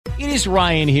It is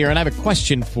Ryan here, and I have a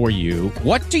question for you.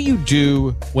 What do you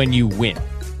do when you win?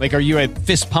 Like, are you a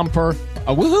fist pumper,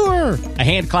 a woohooer, a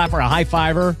hand clapper, a high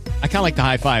fiver? I kind of like the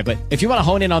high five, but if you want to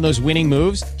hone in on those winning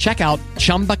moves, check out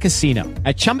Chumba Casino.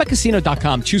 At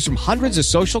ChumbaCasino.com, choose from hundreds of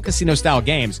social casino-style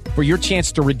games for your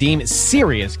chance to redeem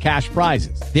serious cash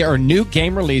prizes. There are new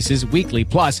game releases weekly,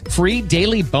 plus free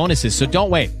daily bonuses. So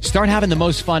don't wait. Start having the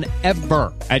most fun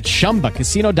ever at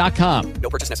ChumbaCasino.com. No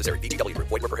purchase necessary. VGW Group.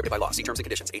 Void where prohibited by law. See terms and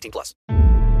conditions. 18 plus.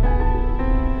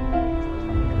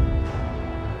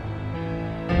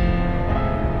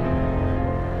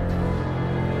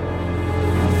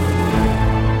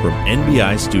 From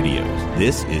NBI Studios,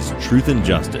 this is Truth and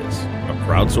Justice, a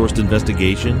crowdsourced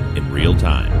investigation in real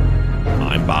time.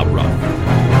 I'm Bob Ruff.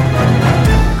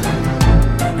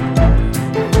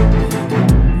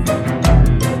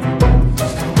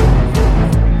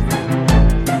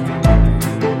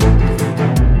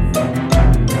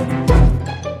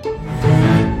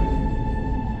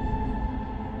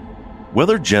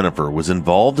 Whether Jennifer was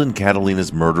involved in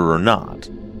Catalina's murder or not,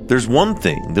 there's one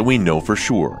thing that we know for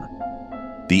sure.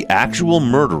 The actual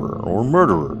murderer or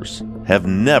murderers have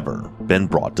never been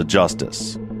brought to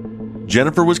justice.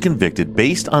 Jennifer was convicted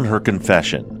based on her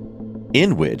confession,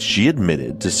 in which she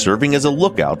admitted to serving as a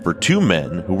lookout for two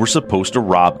men who were supposed to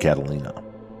rob Catalina.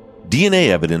 DNA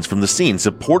evidence from the scene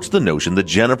supports the notion that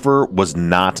Jennifer was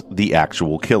not the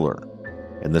actual killer,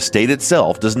 and the state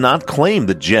itself does not claim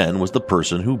that Jen was the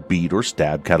person who beat or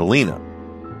stabbed Catalina.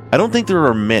 I don't think there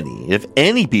are many, if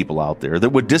any, people out there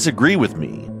that would disagree with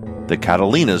me that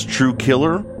Catalina's true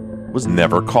killer was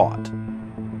never caught.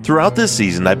 Throughout this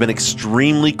season, I've been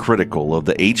extremely critical of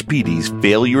the HPD's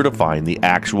failure to find the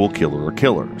actual killer or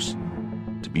killers.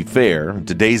 To be fair, in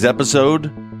today's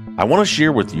episode, I want to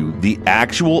share with you the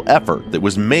actual effort that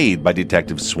was made by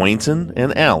Detectives Swainson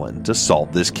and Allen to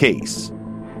solve this case,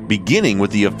 beginning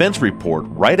with the offense report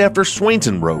right after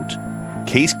Swainson wrote,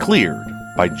 "Case cleared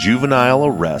by juvenile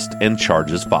arrest and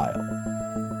charges filed."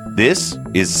 This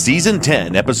is Season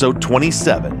 10, Episode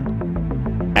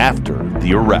 27, After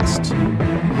the Arrest.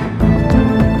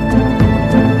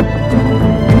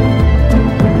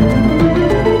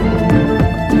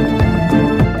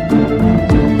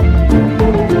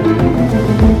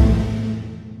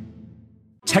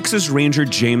 Texas Ranger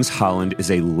James Holland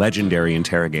is a legendary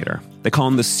interrogator. They call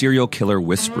him the serial killer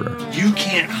whisperer. You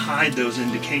can't hide those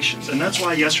indications, and that's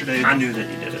why yesterday I knew that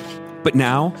he did it. But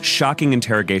now, shocking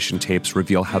interrogation tapes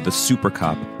reveal how the super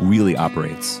cop really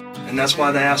operates. And that's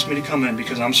why they asked me to come in,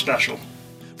 because I'm special.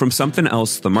 From Something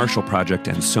Else, The Marshall Project,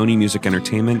 and Sony Music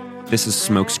Entertainment, this is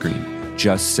Smokescreen.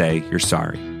 Just say you're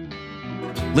sorry.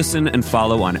 Listen and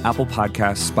follow on Apple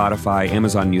Podcasts, Spotify,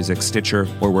 Amazon Music, Stitcher,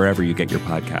 or wherever you get your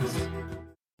podcasts.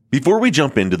 Before we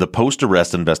jump into the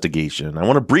post-arrest investigation, I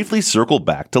want to briefly circle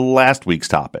back to last week's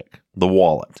topic, the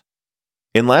wallet.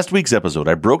 In last week's episode,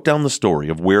 I broke down the story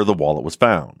of where the wallet was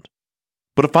found.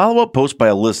 But a follow-up post by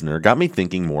a listener got me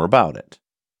thinking more about it.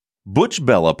 Butch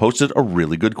Bella posted a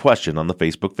really good question on the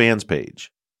Facebook fans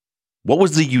page. What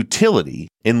was the utility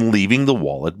in leaving the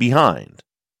wallet behind?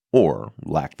 Or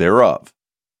lack thereof?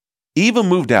 Eva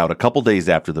moved out a couple days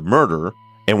after the murder,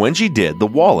 and when she did, the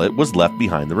wallet was left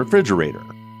behind the refrigerator.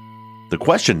 The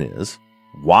question is,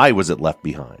 why was it left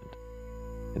behind?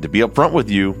 And to be upfront with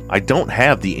you, I don't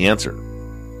have the answer.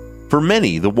 For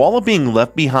many, the wallet being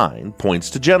left behind points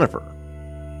to Jennifer.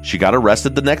 She got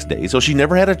arrested the next day, so she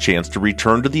never had a chance to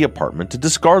return to the apartment to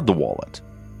discard the wallet.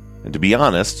 And to be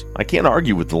honest, I can't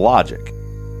argue with the logic.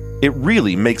 It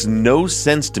really makes no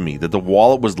sense to me that the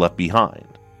wallet was left behind.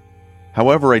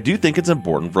 However, I do think it's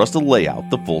important for us to lay out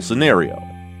the full scenario.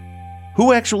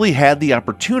 Who actually had the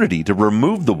opportunity to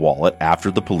remove the wallet after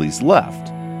the police left?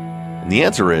 And the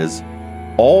answer is,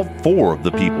 all four of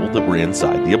the people that were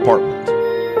inside the apartment.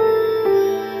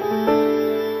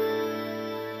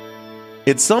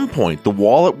 At some point, the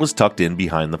wallet was tucked in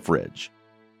behind the fridge.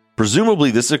 Presumably,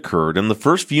 this occurred in the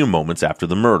first few moments after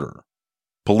the murder.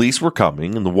 Police were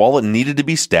coming, and the wallet needed to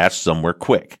be stashed somewhere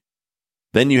quick.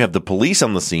 Then you have the police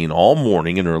on the scene all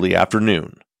morning and early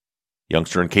afternoon.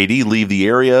 Youngster and KD leave the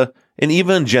area, and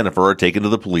Eva and Jennifer are taken to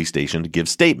the police station to give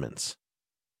statements.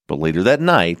 But later that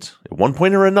night, at one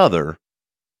point or another,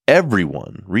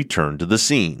 everyone returned to the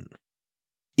scene.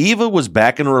 Eva was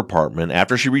back in her apartment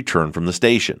after she returned from the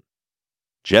station.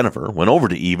 Jennifer went over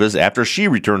to Eva's after she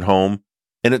returned home,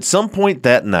 and at some point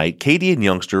that night, Katie and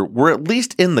Youngster were at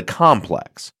least in the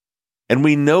complex. And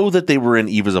we know that they were in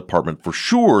Eva's apartment for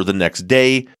sure the next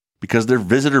day because their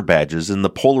visitor badges and the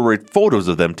Polaroid photos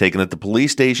of them taken at the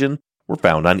police station were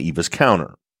found on Eva's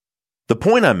counter. The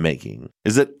point I'm making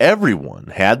is that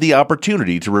everyone had the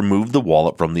opportunity to remove the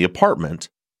wallet from the apartment,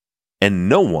 and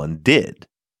no one did.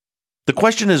 The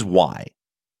question is why?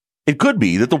 It could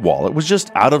be that the wallet was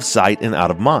just out of sight and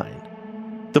out of mind.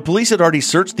 The police had already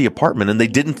searched the apartment and they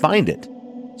didn't find it,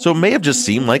 so it may have just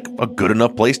seemed like a good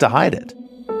enough place to hide it.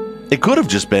 It could have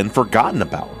just been forgotten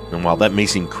about, and while that may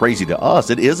seem crazy to us,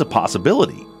 it is a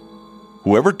possibility.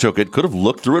 Whoever took it could have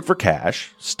looked through it for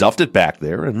cash, stuffed it back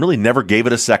there, and really never gave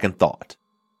it a second thought.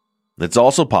 It's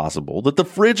also possible that the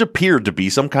fridge appeared to be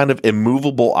some kind of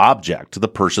immovable object to the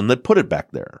person that put it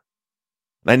back there.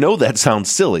 I know that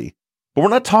sounds silly, but we're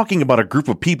not talking about a group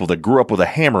of people that grew up with a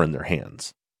hammer in their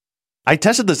hands. I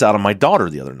tested this out on my daughter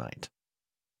the other night.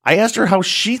 I asked her how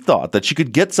she thought that she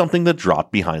could get something that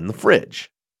dropped behind the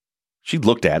fridge. She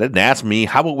looked at it and asked me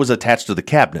how it was attached to the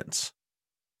cabinets.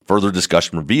 Further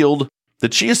discussion revealed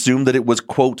that she assumed that it was,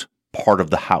 quote, part of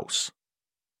the house.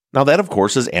 Now that, of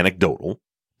course, is anecdotal,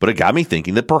 but it got me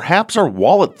thinking that perhaps our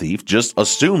wallet thief just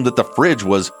assumed that the fridge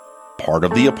was part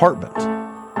of the apartment.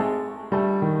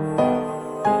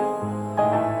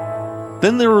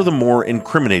 Then there are the more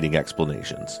incriminating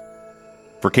explanations.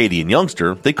 For Katie and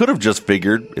Youngster, they could have just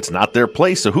figured it's not their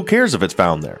place, so who cares if it's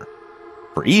found there?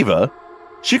 For Eva,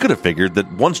 she could have figured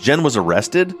that once Jen was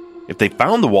arrested, if they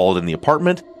found the wallet in the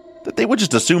apartment, that they would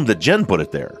just assume that Jen put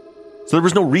it there, so there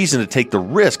was no reason to take the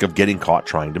risk of getting caught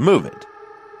trying to move it.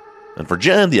 And for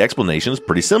Jen, the explanation is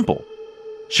pretty simple.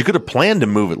 She could have planned to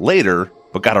move it later,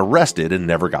 but got arrested and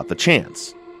never got the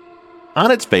chance.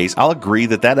 On its face, I'll agree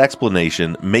that that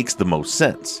explanation makes the most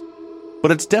sense,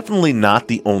 but it's definitely not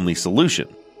the only solution.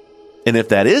 And if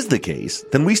that is the case,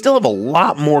 then we still have a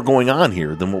lot more going on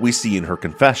here than what we see in her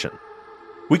confession.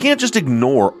 We can't just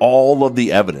ignore all of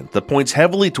the evidence that points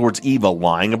heavily towards Eva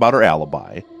lying about her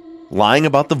alibi, lying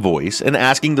about the voice, and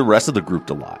asking the rest of the group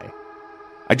to lie.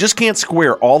 I just can't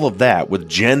square all of that with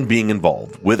Jen being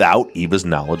involved without Eva's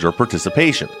knowledge or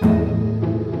participation.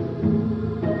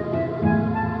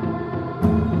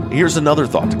 Here's another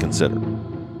thought to consider.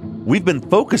 We've been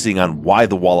focusing on why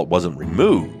the wallet wasn't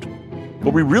removed,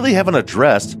 but we really haven't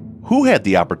addressed who had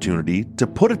the opportunity to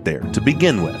put it there to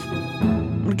begin with.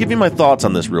 I'm going to give you my thoughts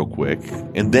on this real quick,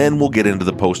 and then we'll get into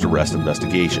the post-arrest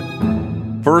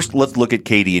investigation. First, let's look at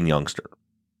Katie and Youngster.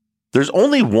 There's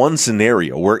only one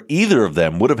scenario where either of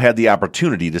them would have had the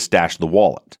opportunity to stash the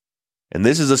wallet, and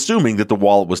this is assuming that the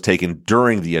wallet was taken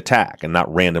during the attack and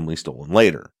not randomly stolen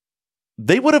later.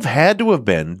 They would have had to have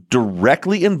been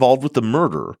directly involved with the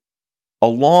murder,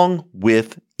 along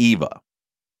with Eva.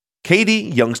 Katie,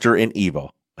 Youngster, and Eva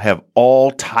have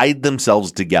all tied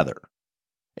themselves together.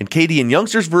 In Katie and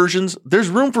Youngster's versions, there's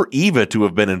room for Eva to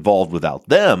have been involved without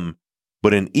them,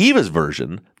 but in Eva's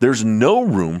version, there's no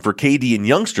room for Katie and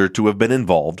Youngster to have been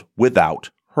involved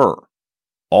without her.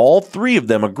 All three of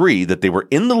them agree that they were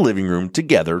in the living room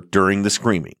together during the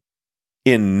screaming.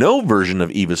 In no version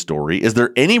of Eva's story is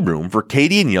there any room for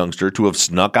Katie and Youngster to have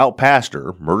snuck out past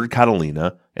her, murdered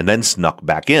Catalina, and then snuck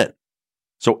back in.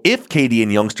 So if Katie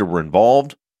and Youngster were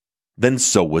involved, then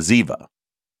so was Eva.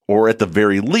 Or at the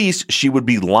very least, she would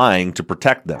be lying to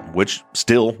protect them, which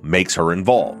still makes her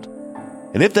involved.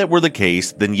 And if that were the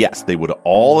case, then yes, they would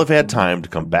all have had time to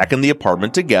come back in the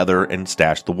apartment together and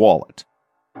stash the wallet.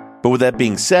 But with that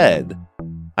being said,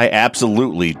 I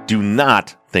absolutely do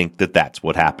not think that that's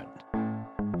what happened.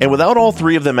 And without all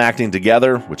three of them acting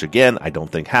together, which again, I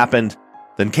don't think happened,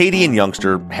 then Katie and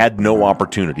Youngster had no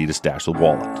opportunity to stash the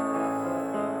wallet.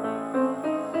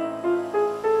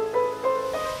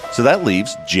 So that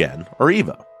leaves Jen or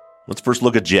Eva. Let's first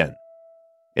look at Jen.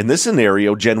 In this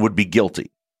scenario, Jen would be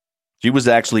guilty. She was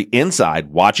actually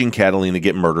inside watching Catalina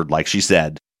get murdered like she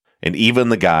said, and Eva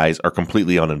and the guys are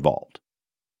completely uninvolved.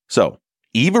 So,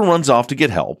 Eva runs off to get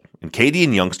help, and Katie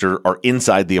and Youngster are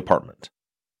inside the apartment.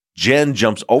 Jen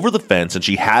jumps over the fence and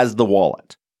she has the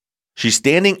wallet. She's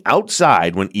standing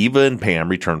outside when Eva and Pam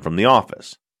return from the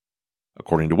office.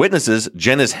 According to witnesses,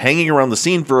 Jen is hanging around the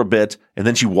scene for a bit, and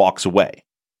then she walks away.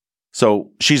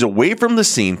 So she's away from the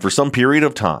scene for some period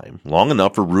of time, long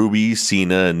enough for Ruby,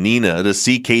 Sina, and Nina to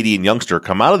see Katie and Youngster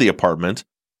come out of the apartment,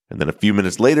 and then a few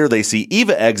minutes later they see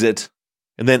Eva exit,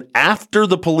 and then after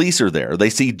the police are there, they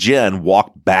see Jen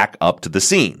walk back up to the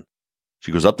scene.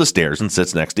 She goes up the stairs and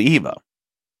sits next to Eva.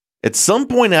 At some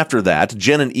point after that,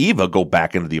 Jen and Eva go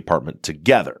back into the apartment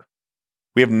together.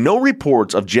 We have no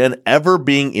reports of Jen ever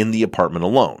being in the apartment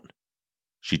alone.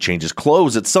 She changes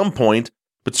clothes at some point,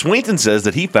 but Swainton says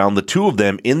that he found the two of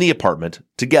them in the apartment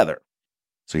together.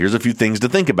 So here's a few things to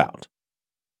think about.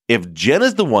 If Jen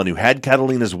is the one who had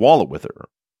Catalina's wallet with her,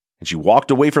 and she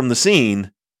walked away from the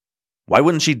scene, why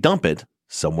wouldn't she dump it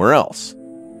somewhere else?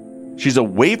 She's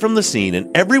away from the scene,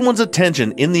 and everyone's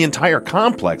attention in the entire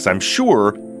complex, I'm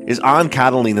sure, is on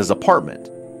Catalina's apartment.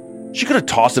 She could have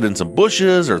tossed it in some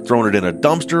bushes or thrown it in a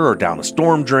dumpster or down a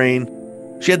storm drain.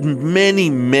 She had many,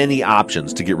 many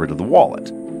options to get rid of the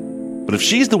wallet. But if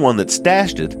she's the one that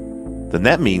stashed it, then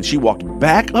that means she walked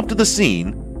back up to the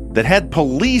scene that had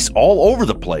police all over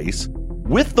the place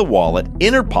with the wallet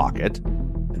in her pocket.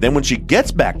 And then when she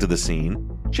gets back to the scene,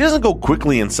 she doesn't go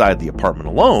quickly inside the apartment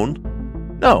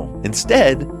alone. No,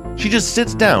 instead, she just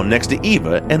sits down next to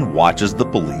Eva and watches the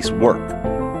police work.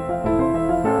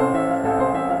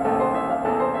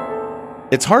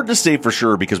 It's hard to say for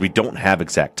sure because we don't have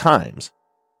exact times,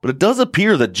 but it does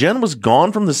appear that Jen was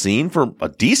gone from the scene for a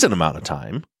decent amount of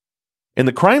time. In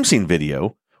the crime scene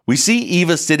video, we see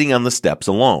Eva sitting on the steps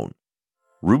alone.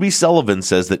 Ruby Sullivan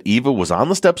says that Eva was on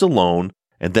the steps alone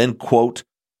and then, quote,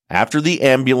 after the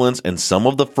ambulance and some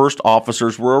of the first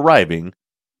officers were arriving,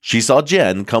 she saw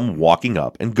Jen come walking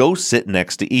up and go sit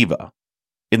next to Eva.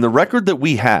 In the record that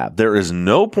we have, there is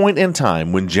no point in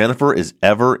time when Jennifer is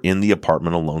ever in the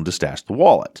apartment alone to stash the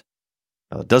wallet.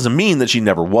 Now, that doesn't mean that she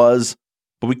never was,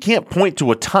 but we can't point to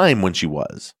a time when she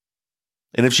was.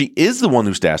 And if she is the one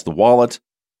who stashed the wallet,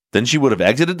 then she would have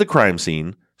exited the crime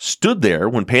scene, stood there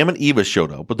when Pam and Eva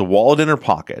showed up with the wallet in her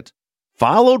pocket,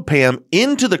 followed Pam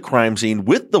into the crime scene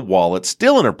with the wallet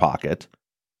still in her pocket.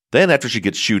 Then after she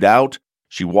gets shooed out,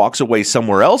 she walks away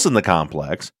somewhere else in the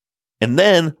complex, and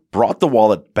then brought the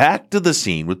wallet back to the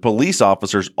scene with police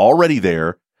officers already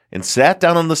there and sat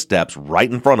down on the steps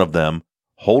right in front of them,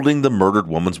 holding the murdered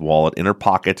woman's wallet in her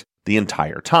pocket the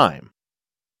entire time.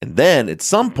 And then, at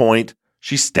some point,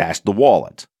 she stashed the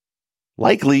wallet.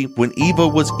 Likely when Eva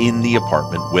was in the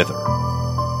apartment with her.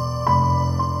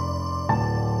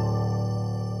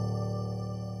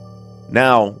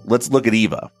 Now, let's look at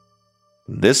Eva.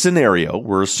 In this scenario,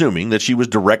 we're assuming that she was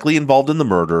directly involved in the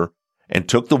murder and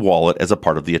took the wallet as a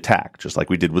part of the attack, just like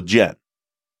we did with Jen.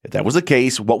 If that was the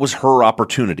case, what was her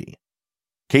opportunity?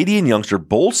 Katie and Youngster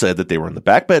both said that they were in the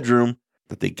back bedroom,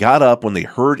 that they got up when they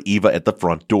heard Eva at the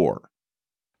front door.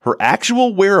 Her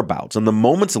actual whereabouts and the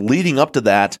moments leading up to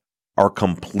that are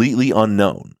completely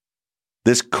unknown.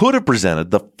 This could have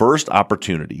presented the first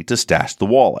opportunity to stash the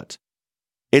wallet.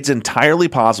 It's entirely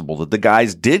possible that the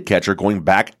guys did catch her going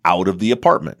back out of the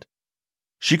apartment.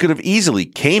 She could have easily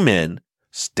came in,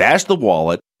 stashed the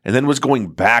wallet, and then was going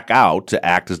back out to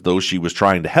act as though she was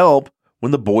trying to help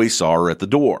when the boys saw her at the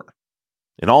door.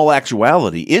 In all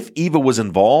actuality, if Eva was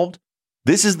involved,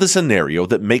 this is the scenario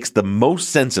that makes the most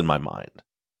sense in my mind.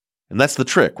 And that's the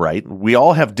trick, right? We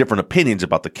all have different opinions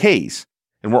about the case,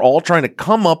 and we're all trying to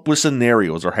come up with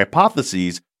scenarios or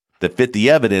hypotheses that fit the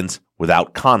evidence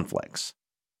without conflicts.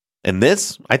 And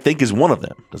this, I think, is one of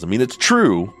them. Doesn't mean it's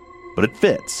true, but it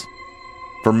fits.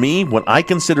 For me, when I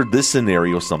considered this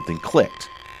scenario, something clicked.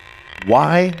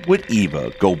 Why would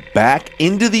Eva go back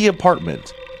into the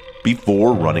apartment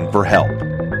before running for help?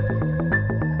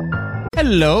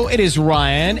 Hello, it is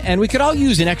Ryan, and we could all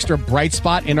use an extra bright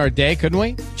spot in our day, couldn't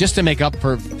we? Just to make up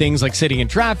for things like sitting in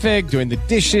traffic, doing the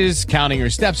dishes, counting your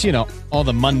steps, all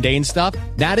the mundane stuff.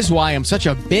 That is why I'm such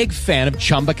a big fan of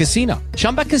Chumba Casino.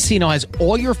 Chumba Casino has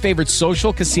all your favorite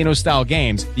social casino-style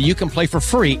games that you can play for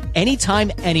free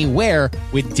anytime, anywhere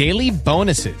with daily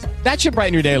bonuses. That should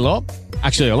brighten your day a little.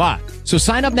 Actually, a lot. So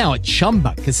sign up now at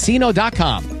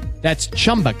ChumbaCasino.com. That's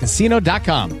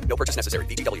ChumbaCasino.com. No purchase necessary.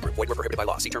 VGW Group. Void where prohibited by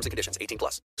law. See terms and conditions.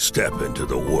 18+. Step into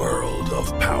the world of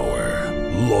power,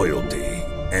 loyalty,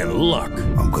 and luck.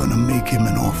 I'm gonna make him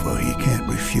an offer he can't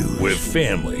refuse. With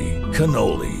family,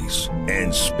 cannolis,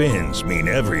 and spins mean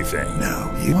everything.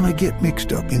 Now, you wanna get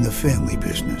mixed up in the family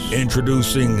business.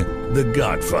 Introducing The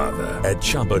Godfather at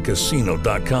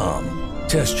ChumbaCasino.com.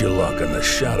 Test your luck in the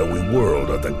shadowy world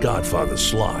of The Godfather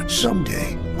slot.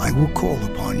 Someday, I will call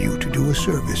upon you to do a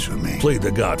service for me. Play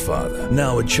The Godfather,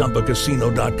 now at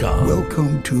ChumbaCasino.com.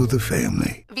 Welcome to the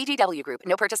family. VGW Group.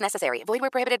 No purchase necessary. Void where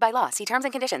prohibited by law. See terms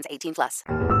and conditions. 18+.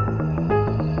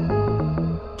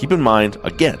 Keep in mind,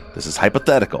 again, this is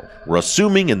hypothetical. We're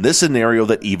assuming in this scenario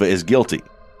that Eva is guilty.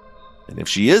 And if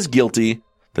she is guilty,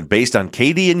 then based on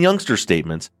Katie and Youngster's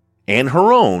statements and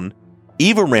her own,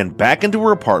 Eva ran back into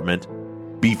her apartment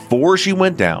before she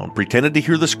went down, pretended to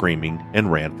hear the screaming,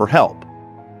 and ran for help.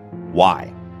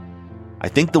 Why? I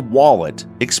think the wallet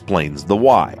explains the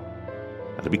why.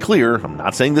 Now, to be clear, I'm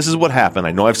not saying this is what happened.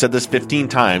 I know I've said this 15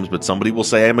 times, but somebody will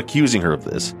say I'm accusing her of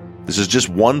this. This is just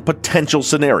one potential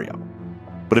scenario.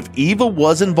 But if Eva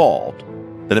was involved,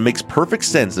 then it makes perfect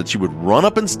sense that she would run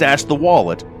up and stash the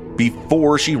wallet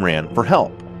before she ran for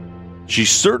help. She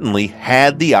certainly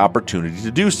had the opportunity to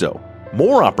do so.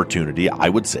 More opportunity, I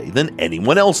would say, than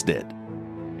anyone else did.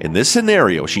 In this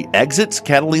scenario, she exits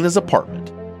Catalina's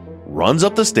apartment, runs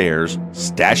up the stairs,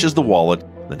 stashes the wallet,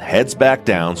 then heads back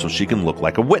down so she can look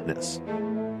like a witness.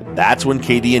 And that's when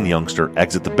Katie and Youngster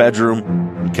exit the bedroom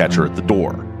and catch her at the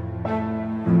door.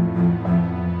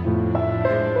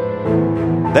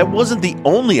 That wasn't the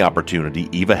only opportunity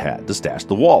Eva had to stash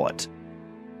the wallet.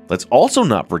 Let's also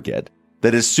not forget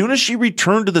that as soon as she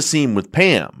returned to the scene with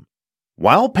Pam,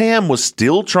 while Pam was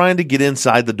still trying to get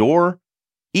inside the door,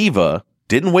 Eva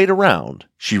didn't wait around.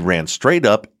 She ran straight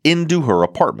up into her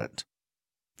apartment.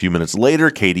 A few minutes later,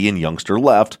 Katie and Youngster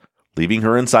left, leaving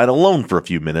her inside alone for a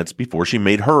few minutes before she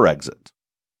made her exit.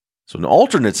 So an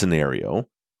alternate scenario,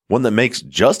 one that makes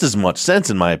just as much sense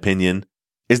in my opinion,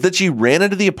 is that she ran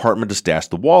into the apartment to stash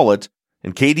the wallet,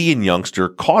 and Katie and Youngster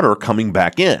caught her coming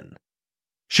back in.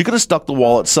 She could have stuck the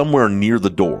wallet somewhere near the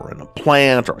door, in a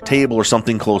plant or a table or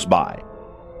something close by.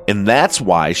 And that's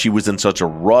why she was in such a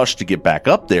rush to get back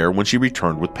up there when she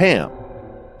returned with Pam.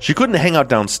 She couldn't hang out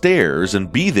downstairs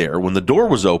and be there when the door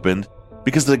was opened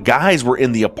because the guys were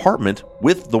in the apartment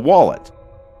with the wallet.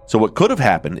 So what could have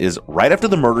happened is right after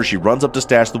the murder, she runs up to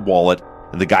stash the wallet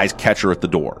and the guys catch her at the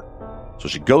door. So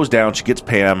she goes down, she gets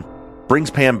Pam, brings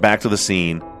Pam back to the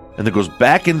scene, and then goes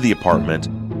back into the apartment,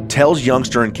 tells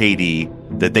Youngster and Katie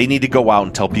that they need to go out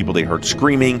and tell people they heard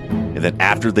screaming, and then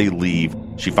after they leave,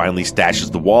 she finally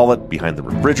stashes the wallet behind the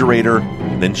refrigerator,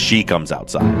 and then she comes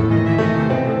outside.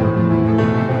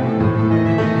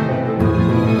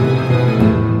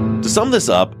 To sum this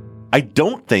up, I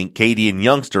don't think Katie and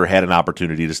Youngster had an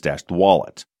opportunity to stash the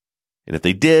wallet. And if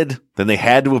they did, then they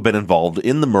had to have been involved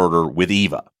in the murder with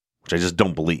Eva, which I just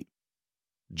don't believe.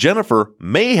 Jennifer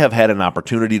may have had an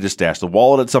opportunity to stash the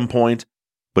wallet at some point,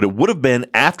 but it would have been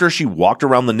after she walked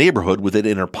around the neighborhood with it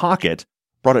in her pocket,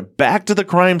 brought it back to the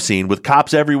crime scene with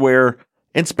cops everywhere,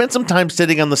 and spent some time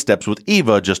sitting on the steps with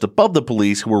Eva just above the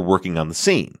police who were working on the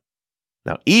scene.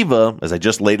 Now, Eva, as I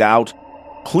just laid out,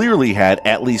 clearly had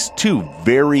at least two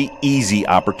very easy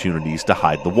opportunities to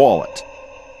hide the wallet.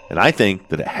 And I think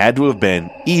that it had to have been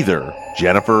either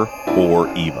Jennifer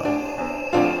or Eva.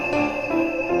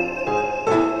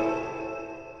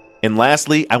 And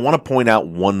lastly, I want to point out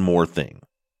one more thing.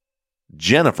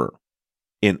 Jennifer,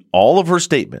 in all of her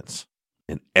statements,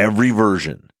 in every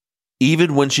version,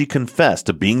 even when she confessed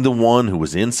to being the one who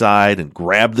was inside and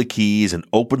grabbed the keys and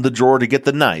opened the drawer to get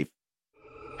the knife,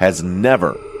 has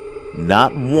never,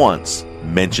 not once,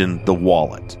 mentioned the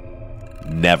wallet.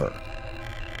 Never.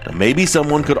 Now, maybe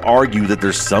someone could argue that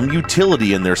there's some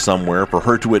utility in there somewhere for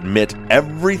her to admit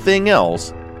everything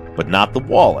else, but not the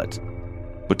wallet.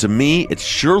 But to me, it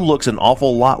sure looks an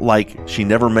awful lot like she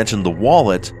never mentioned the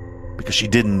wallet because she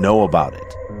didn't know about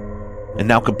it. And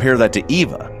now compare that to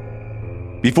Eva.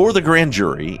 Before the grand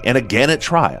jury, and again at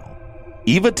trial,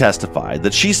 Eva testified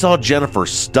that she saw Jennifer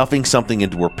stuffing something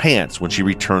into her pants when she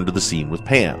returned to the scene with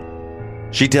Pam.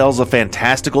 She tells a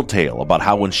fantastical tale about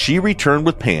how when she returned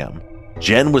with Pam,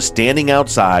 Jen was standing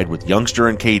outside with Youngster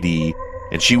and KD,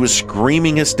 and she was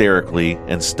screaming hysterically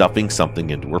and stuffing something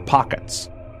into her pockets.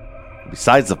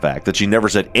 Besides the fact that she never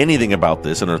said anything about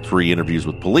this in her 3 interviews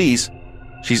with police,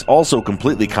 she's also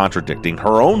completely contradicting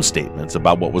her own statements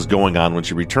about what was going on when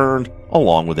she returned,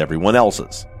 along with everyone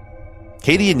else's.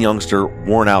 Katie and Youngster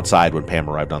weren't outside when Pam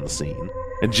arrived on the scene,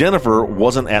 and Jennifer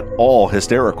wasn't at all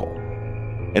hysterical.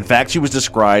 In fact, she was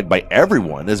described by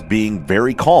everyone as being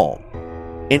very calm.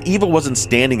 And Eva wasn't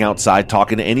standing outside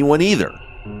talking to anyone either.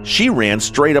 She ran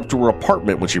straight up to her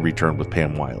apartment when she returned with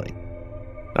Pam Wiley.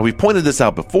 Now, we've pointed this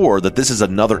out before that this is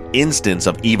another instance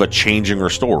of Eva changing her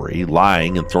story,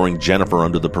 lying, and throwing Jennifer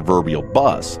under the proverbial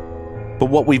bus. But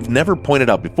what we've never pointed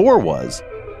out before was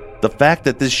the fact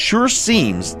that this sure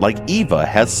seems like Eva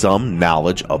has some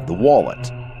knowledge of the wallet.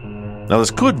 Now,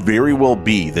 this could very well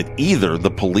be that either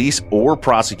the police or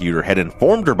prosecutor had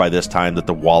informed her by this time that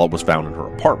the wallet was found in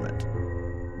her apartment.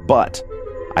 But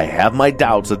I have my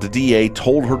doubts that the DA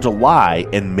told her to lie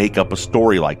and make up a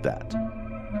story like that.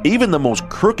 Even the most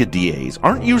crooked DAs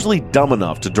aren't usually dumb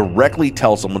enough to directly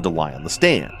tell someone to lie on the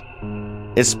stand.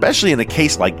 Especially in a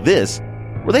case like this,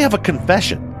 where they have a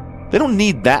confession. They don't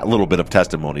need that little bit of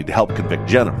testimony to help convict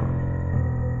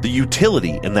Jennifer. The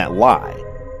utility in that lie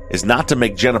is not to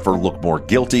make Jennifer look more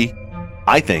guilty.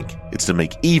 I think it's to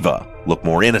make Eva look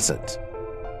more innocent.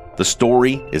 The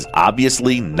story is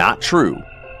obviously not true,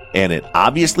 and it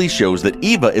obviously shows that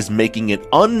Eva is making an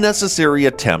unnecessary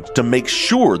attempt to make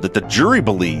sure that the jury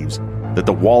believes that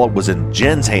the wallet was in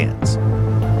Jen's hands,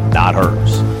 not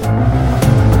hers.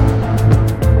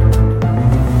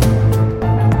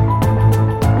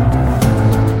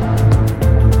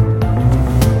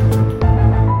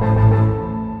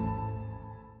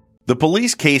 The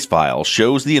police case file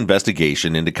shows the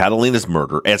investigation into Catalina's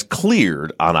murder as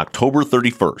cleared on October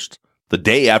 31st, the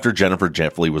day after Jennifer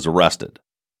Jeffley was arrested.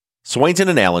 Swainson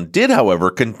and Allen did,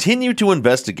 however, continue to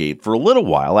investigate for a little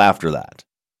while after that.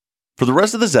 For the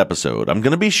rest of this episode, I'm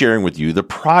going to be sharing with you the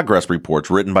progress reports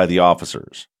written by the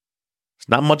officers. There's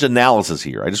not much analysis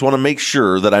here. I just want to make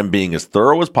sure that I'm being as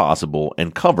thorough as possible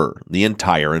and cover the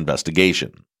entire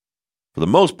investigation. For the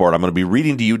most part, I'm going to be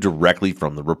reading to you directly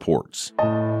from the reports.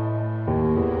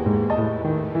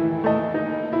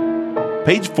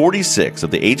 Page 46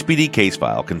 of the HPD case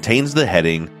file contains the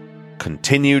heading,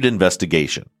 Continued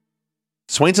Investigation.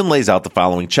 Swainson lays out the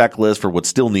following checklist for what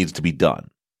still needs to be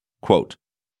done. Quote,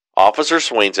 Officer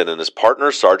Swainson and his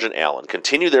partner Sergeant Allen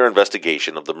continue their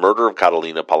investigation of the murder of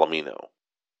Catalina Palomino.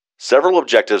 Several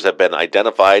objectives have been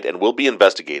identified and will be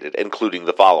investigated, including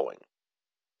the following.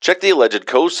 Check the alleged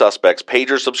co-suspect's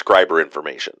pager subscriber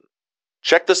information.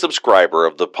 Check the subscriber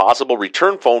of the possible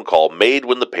return phone call made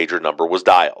when the pager number was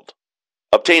dialed.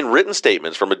 Obtain written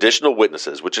statements from additional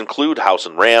witnesses, which include House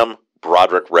and Ram,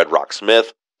 Broderick Red Rock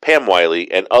Smith, Pam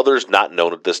Wiley, and others not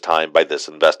known at this time by this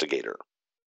investigator.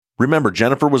 Remember,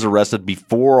 Jennifer was arrested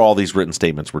before all these written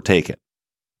statements were taken.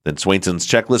 Then Swainson's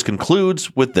checklist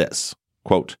concludes with this,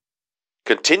 quote,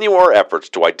 Continue our efforts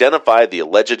to identify the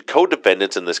alleged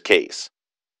co-defendants in this case.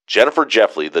 Jennifer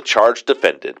Jeffley, the charged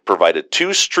defendant, provided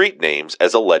 2 street names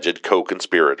as alleged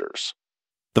co-conspirators.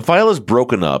 The file is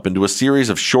broken up into a series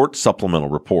of short supplemental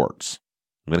reports.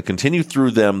 I'm going to continue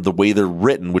through them the way they're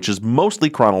written, which is mostly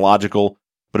chronological,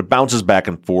 but it bounces back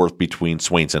and forth between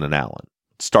Swainson and Allen.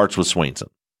 It starts with Swainson.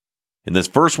 In this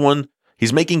first one,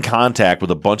 he's making contact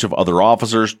with a bunch of other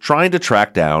officers trying to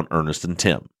track down Ernest and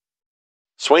Tim.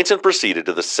 Swainson proceeded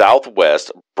to the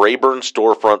Southwest Brayburn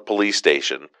Storefront Police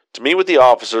Station to meet with the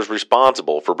officers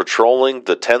responsible for patrolling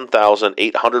the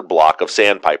 10,800 block of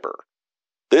Sandpiper.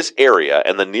 This area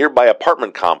and the nearby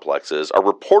apartment complexes are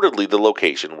reportedly the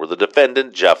location where the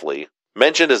defendant, Jeffley,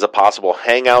 mentioned as a possible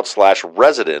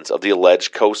hangout/residence of the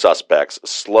alleged co-suspects,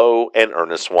 Slow and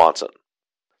Ernest Swanson.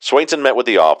 Swainson met with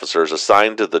the officers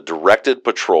assigned to the directed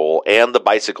patrol and the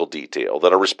bicycle detail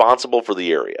that are responsible for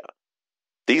the area.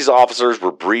 These officers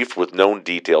were briefed with known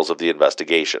details of the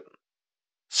investigation.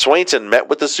 Swainson met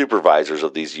with the supervisors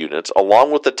of these units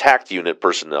along with the TACT unit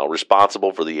personnel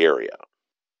responsible for the area.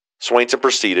 Swainson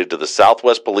proceeded to the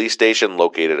Southwest Police Station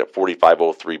located at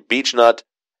 4503 Beechnut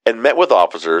and met with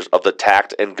officers of the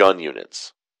TACT and gun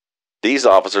units. These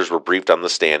officers were briefed on the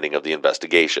standing of the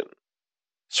investigation.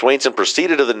 Swainson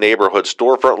proceeded to the neighborhood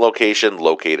storefront location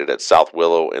located at South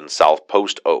Willow and South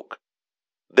Post Oak.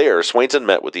 There, Swainson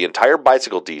met with the entire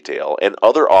bicycle detail and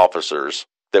other officers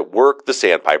that work the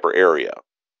Sandpiper area.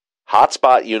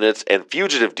 Hotspot units and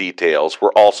fugitive details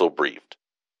were also briefed.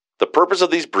 The purpose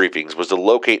of these briefings was to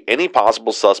locate any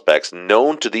possible suspects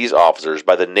known to these officers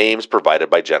by the names provided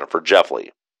by Jennifer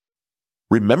Jeffley.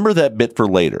 Remember that bit for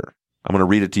later. I'm going to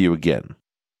read it to you again.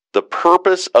 The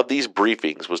purpose of these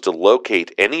briefings was to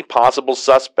locate any possible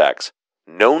suspects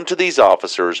known to these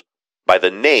officers by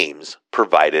the names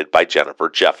provided by Jennifer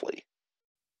Jeffley.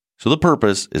 So the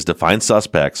purpose is to find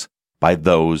suspects by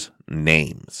those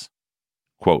names.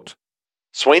 Quote,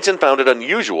 Swainson found it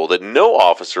unusual that no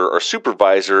officer or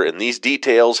supervisor in these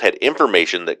details had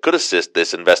information that could assist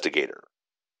this investigator.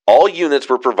 All units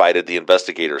were provided the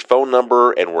investigator's phone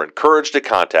number and were encouraged to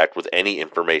contact with any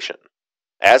information.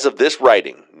 As of this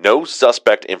writing, no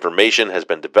suspect information has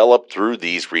been developed through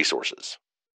these resources.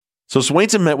 So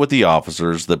Swainson met with the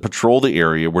officers that patrol the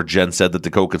area where Jen said that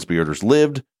the co-conspirators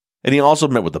lived, and he also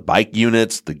met with the bike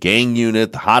units, the gang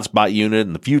unit, the hotspot unit,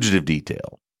 and the fugitive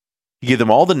detail. He gave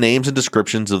them all the names and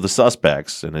descriptions of the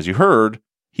suspects, and as you heard,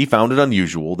 he found it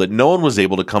unusual that no one was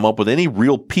able to come up with any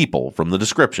real people from the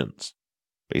descriptions.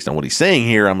 Based on what he's saying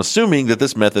here, I'm assuming that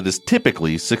this method is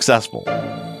typically successful.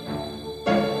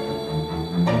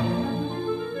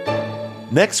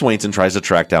 Next, Swainson tries to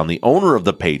track down the owner of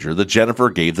the pager that Jennifer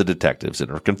gave the detectives in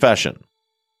her confession.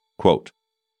 Quote,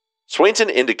 Swainson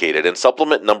indicated in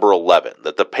supplement number 11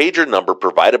 that the pager number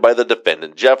provided by the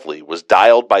defendant Jeffley was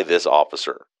dialed by this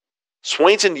officer.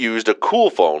 Swainson used a cool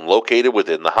phone located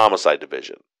within the homicide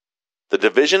division. The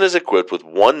division is equipped with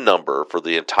one number for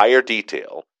the entire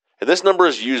detail, and this number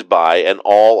is used by and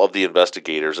all of the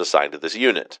investigators assigned to this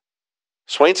unit.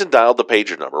 Swainson dialed the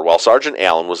pager number while Sergeant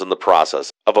Allen was in the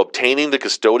process of obtaining the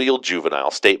custodial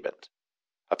juvenile statement.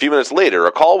 A few minutes later,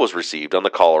 a call was received on the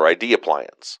caller ID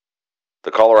appliance.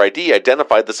 The caller ID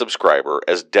identified the subscriber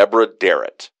as Deborah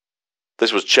Darrett.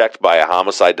 This was checked by a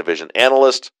homicide division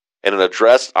analyst, and an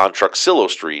address on Truxillo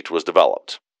Street was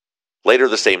developed. Later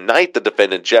the same night, the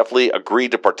defendant Jeffley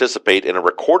agreed to participate in a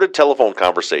recorded telephone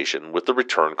conversation with the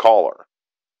return caller.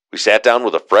 We sat down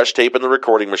with a fresh tape in the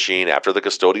recording machine after the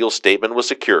custodial statement was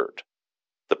secured.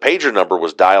 The pager number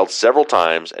was dialed several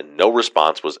times and no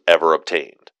response was ever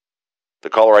obtained. The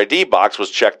caller ID box was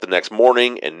checked the next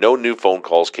morning and no new phone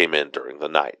calls came in during the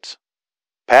night.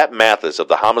 Pat Mathis of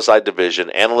the Homicide Division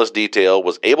Analyst Detail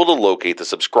was able to locate the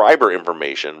subscriber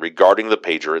information regarding the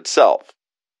pager itself.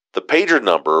 The pager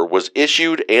number was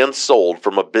issued and sold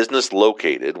from a business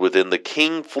located within the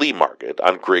King Flea Market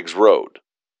on Griggs Road.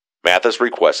 Mathis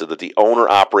requested that the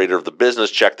owner-operator of the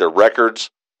business check their records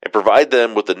and provide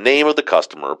them with the name of the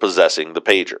customer possessing the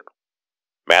pager.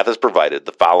 Mathis provided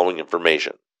the following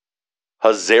information.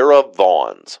 Hazara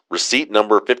Vaughns, receipt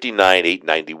number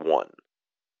 59891.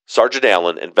 Sergeant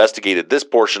Allen investigated this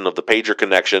portion of the pager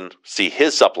connection. See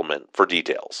his supplement for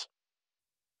details.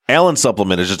 Allen's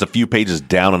supplement is just a few pages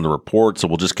down in the report, so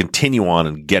we'll just continue on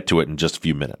and get to it in just a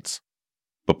few minutes.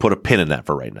 But put a pin in that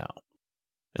for right now.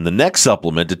 In the next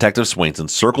supplement, Detective Swainson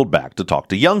circled back to talk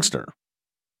to Youngster.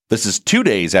 This is 2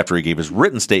 days after he gave his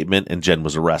written statement and Jen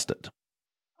was arrested.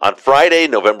 On Friday,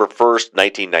 November 1st,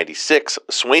 1996,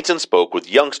 Swainson spoke with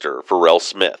Youngster Pharrell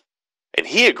Smith, and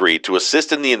he agreed to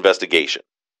assist in the investigation.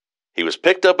 He was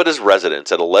picked up at his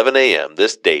residence at 11 a.m.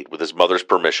 this date with his mother's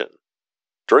permission.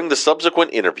 During the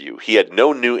subsequent interview, he had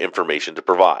no new information to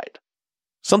provide.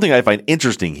 Something I find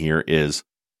interesting here is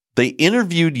they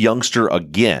interviewed Youngster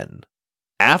again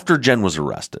after Jen was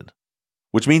arrested,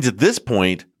 which means at this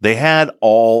point, they had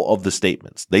all of the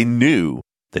statements. They knew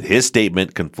that his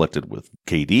statement conflicted with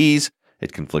KD's,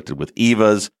 it conflicted with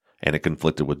Eva's, and it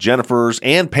conflicted with Jennifer's,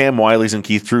 and Pam Wiley's and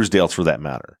Keith Truesdale's for that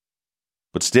matter.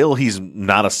 But still, he's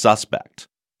not a suspect.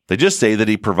 They just say that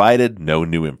he provided no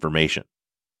new information.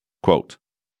 Quote,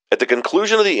 at the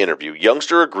conclusion of the interview,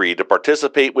 Youngster agreed to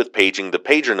participate with paging the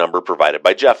pager number provided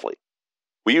by Jeffley.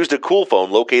 We used a cool phone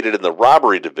located in the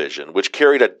robbery division, which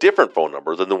carried a different phone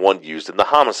number than the one used in the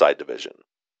homicide division.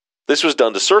 This was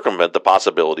done to circumvent the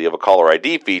possibility of a caller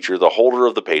ID feature the holder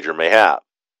of the pager may have.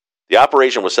 The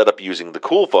operation was set up using the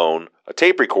cool phone, a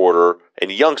tape recorder,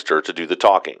 and Youngster to do the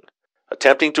talking,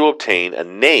 attempting to obtain a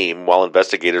name while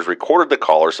investigators recorded the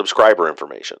caller's subscriber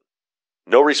information.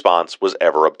 No response was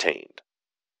ever obtained.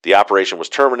 The operation was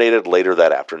terminated later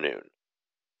that afternoon.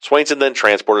 Swainson then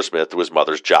transported Smith to his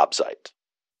mother's job site.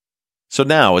 So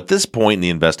now, at this point in the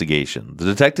investigation, the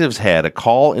detectives had a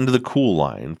call into the cool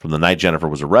line from the night Jennifer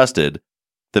was arrested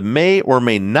that may or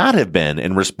may not have been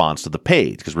in response to the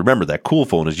page, because remember, that cool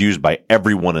phone is used by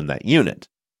everyone in that unit.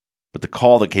 But the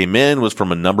call that came in was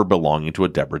from a number belonging to a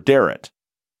Deborah Darrett,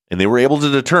 and they were able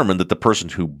to determine that the person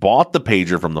who bought the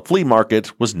pager from the flea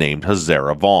market was named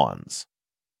Hazara Vaughns.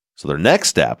 So their next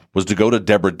step was to go to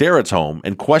Deborah Darrett's home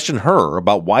and question her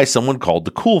about why someone called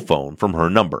the cool phone from her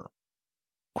number.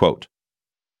 Quote,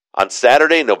 on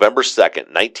Saturday, November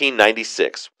 2nd,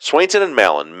 1996, Swainson and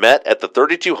Mallon met at the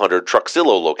 3200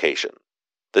 Truxillo location.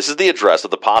 This is the address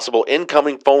of the possible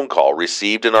incoming phone call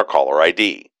received in our caller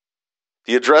ID.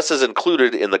 The address is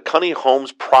included in the Cunny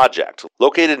Homes Project,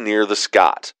 located near the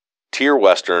Scott, Tier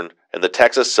Western, and the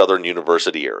Texas Southern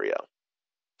University area.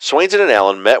 Swainson and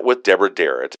Allen met with Deborah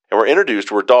Darrett and were introduced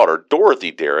to her daughter,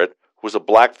 Dorothy Darrett, who was a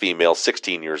black female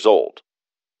 16 years old.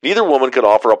 Neither woman could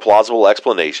offer a plausible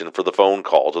explanation for the phone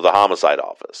call to the homicide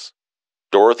office.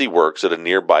 Dorothy works at a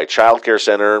nearby child care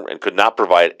center and could not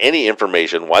provide any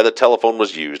information why the telephone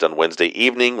was used on Wednesday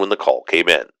evening when the call came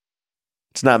in.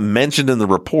 It's not mentioned in the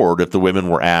report if the women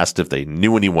were asked if they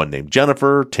knew anyone named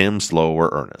Jennifer, Tim, Slow, or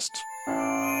Ernest.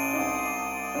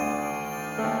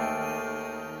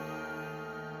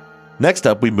 Next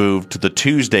up, we move to the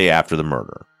Tuesday after the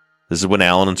murder. This is when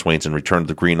Allen and Swainson returned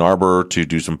to the Green Arbor to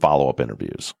do some follow-up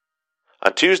interviews.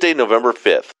 On Tuesday, November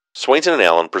 5th, Swainson and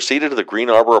Allen proceeded to the Green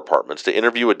Arbor apartments to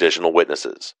interview additional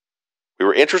witnesses. We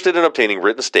were interested in obtaining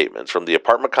written statements from the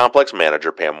apartment complex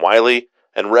manager, Pam Wiley,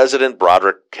 and resident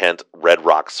Broderick Kent Red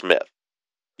Rock Smith.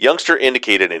 Youngster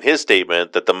indicated in his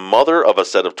statement that the mother of a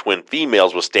set of twin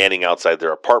females was standing outside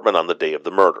their apartment on the day of the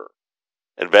murder.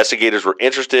 Investigators were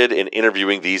interested in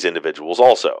interviewing these individuals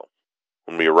also.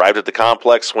 When we arrived at the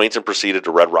complex, Swainson proceeded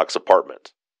to Red Rock's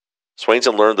apartment.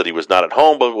 Swainson learned that he was not at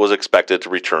home but was expected to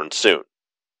return soon.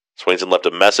 Swainson left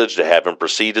a message to have him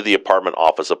proceed to the apartment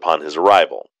office upon his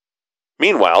arrival.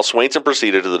 Meanwhile, Swainson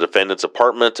proceeded to the defendant's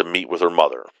apartment to meet with her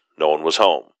mother. No one was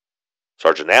home.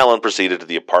 Sergeant Allen proceeded to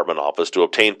the apartment office to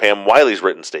obtain Pam Wiley's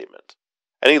written statement,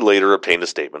 and he later obtained a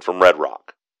statement from Red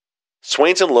Rock.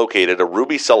 Swainson located a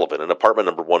Ruby Sullivan in apartment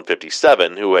number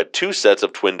 157 who had two sets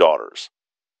of twin daughters.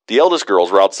 The eldest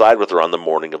girls were outside with her on the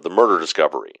morning of the murder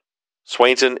discovery.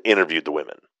 Swainson interviewed the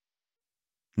women.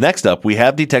 Next up, we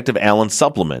have Detective Allen's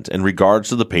supplement in regards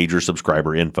to the pager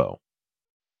subscriber info.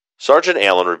 Sergeant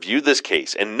Allen reviewed this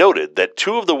case and noted that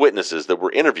 2 of the witnesses that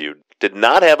were interviewed did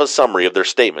not have a summary of their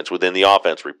statements within the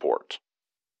offense report.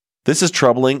 This is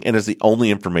troubling and is the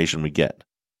only information we get.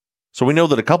 So we know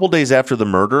that a couple days after the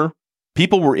murder,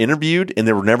 people were interviewed and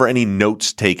there were never any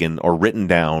notes taken or written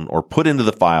down or put into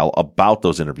the file about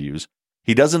those interviews.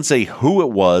 He doesn't say who it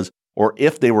was or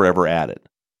if they were ever added.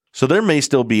 So there may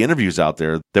still be interviews out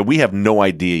there that we have no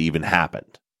idea even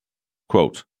happened.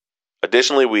 Quote,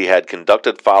 additionally, we had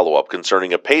conducted follow-up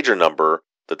concerning a pager number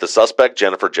that the suspect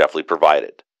Jennifer Jeffley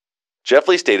provided.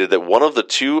 Jeffley stated that one of the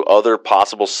 2 other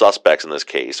possible suspects in this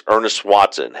case, Ernest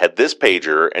Watson, had this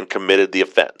pager and committed the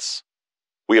offense.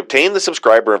 We obtained the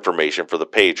subscriber information for the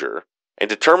pager and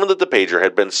determined that the pager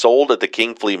had been sold at the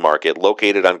King Flea Market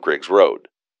located on Griggs Road.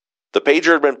 The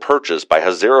pager had been purchased by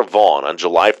Hazara Vaughn on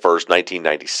July 1,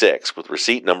 1996, with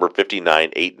receipt number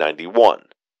 59891.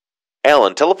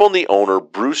 Allen telephoned the owner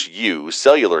Bruce Yu,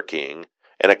 Cellular King,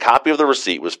 and a copy of the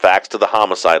receipt was faxed to the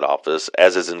homicide office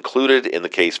as is included in the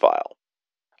case file.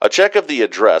 A check of the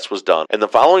address was done, and the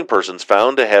following persons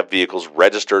found to have vehicles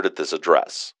registered at this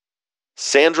address.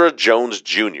 Sandra Jones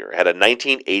Jr. had a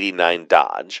 1989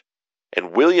 Dodge,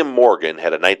 and William Morgan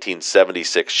had a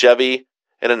 1976 Chevy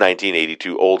and a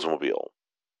 1982 Oldsmobile.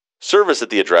 Service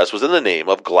at the address was in the name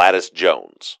of Gladys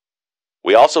Jones.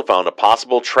 We also found a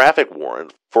possible traffic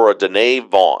warrant for a Danae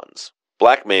Vaughns,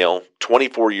 black male,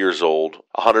 24 years old,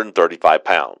 135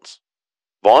 pounds.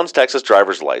 Vaughn's Texas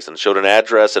driver's license showed an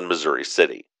address in Missouri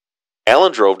City.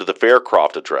 Allen drove to the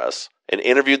Faircroft address and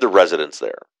interviewed the residents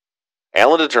there.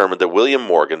 Allen determined that William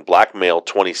Morgan, black male,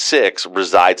 26,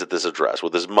 resides at this address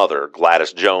with his mother,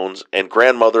 Gladys Jones, and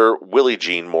grandmother, Willie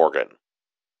Jean Morgan.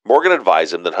 Morgan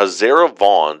advised him that Hazara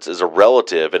Vaughns is a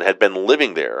relative and had been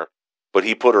living there, but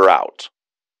he put her out.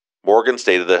 Morgan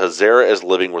stated that Hazara is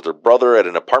living with her brother at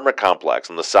an apartment complex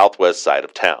on the southwest side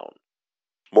of town.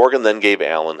 Morgan then gave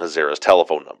Allen Hazara's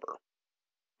telephone number.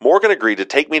 Morgan agreed to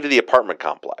take me to the apartment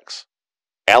complex.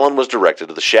 Allen was directed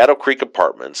to the Shadow Creek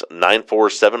Apartments,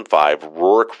 9475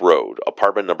 Rorick Road,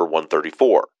 apartment number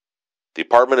 134. The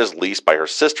apartment is leased by her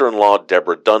sister-in-law,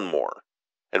 Deborah Dunmore,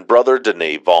 and brother,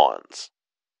 Danae Vaughns.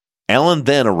 Allen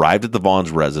then arrived at the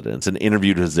Vaughns' residence and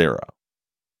interviewed Hazara.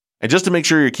 And just to make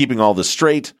sure you're keeping all this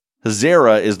straight,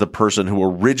 Hazara is the person who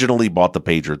originally bought the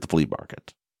pager at the flea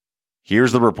market.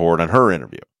 Here's the report on her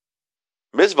interview.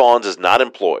 Ms. Vaughns is not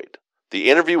employed. The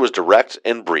interview was direct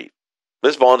and brief.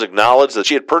 Ms. Vaughns acknowledged that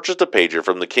she had purchased a pager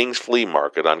from the King's Flea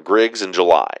Market on Griggs in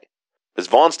July. Ms.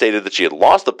 Vaughn stated that she had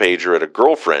lost the pager at a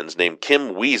girlfriend's named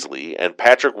Kim Weasley and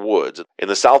Patrick Woods in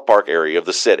the South Park area of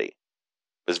the city.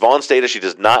 Ms. Vaughn stated she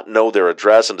does not know their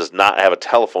address and does not have a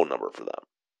telephone number for them.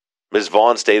 Ms.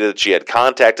 Vaughn stated that she had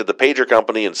contacted the pager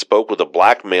company and spoke with a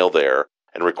black male there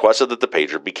and requested that the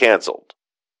pager be canceled.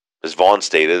 Ms. Vaughn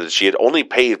stated that she had only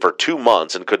paid for 2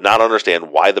 months and could not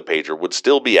understand why the pager would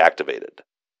still be activated.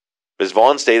 Ms.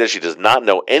 Vaughn stated she does not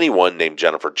know anyone named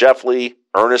Jennifer Jeffley,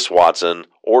 Ernest Watson,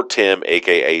 or Tim,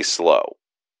 aka Slow.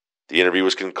 The interview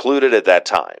was concluded at that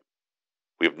time.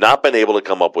 We have not been able to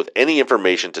come up with any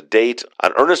information to date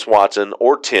on Ernest Watson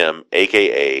or Tim,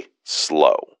 aka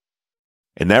Slow.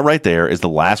 And that right there is the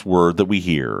last word that we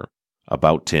hear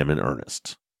about Tim and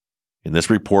Ernest. In this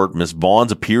report, Ms.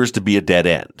 Vaughns appears to be a dead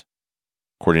end.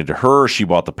 According to her, she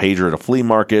bought the pager at a flea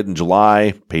market in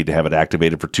July, paid to have it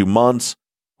activated for 2 months,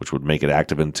 which would make it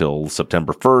active until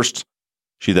September 1st.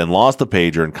 She then lost the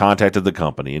pager and contacted the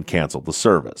company and canceled the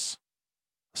service.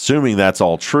 Assuming that's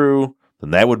all true,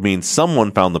 then that would mean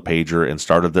someone found the pager and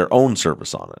started their own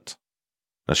service on it.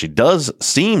 Now, she does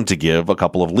seem to give a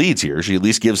couple of leads here. She at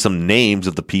least gives some names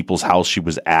of the people's house she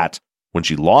was at when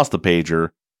she lost the pager.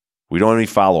 We don't have any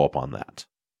follow-up on that.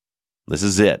 This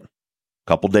is it. A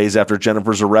couple days after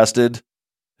Jennifer's arrested,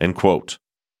 and quote,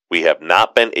 "We have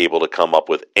not been able to come up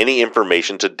with any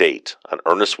information to date on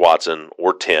Ernest Watson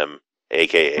or Tim,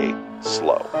 a.k.a.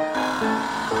 Slow."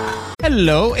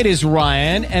 Hello, it is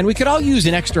Ryan, and we could all use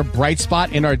an extra bright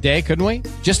spot in our day, couldn't we?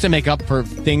 Just to make up for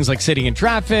things like sitting in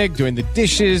traffic, doing the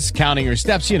dishes, counting your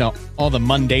steps, you know, all the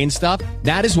mundane stuff.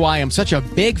 That is why I'm such a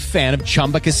big fan of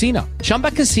Chumba Casino. Chumba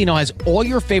Casino has all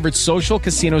your favorite social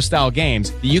casino-style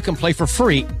games that you can play for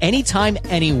free anytime,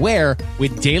 anywhere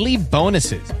with daily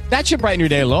bonuses. That should brighten your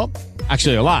day a little.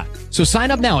 Actually, a lot. So sign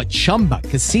up now at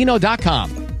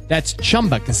ChumbaCasino.com. That's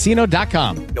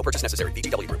ChumbaCasino.com. No purchase necessary.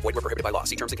 VGW Group. Void where prohibited by law.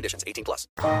 See terms and conditions. 18+.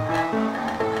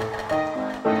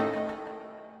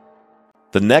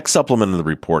 The next supplement in the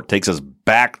report takes us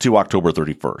back to October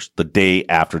 31st, the day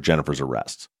after Jennifer's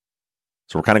arrest.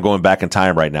 So we're kind of going back in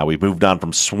time right now. We've moved on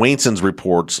from Swainson's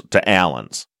reports to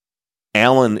Allen's.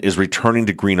 Allen is returning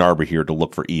to Green Arbor here to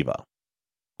look for Eva.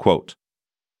 Quote,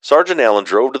 Sergeant Allen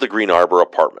drove to the Green Arbor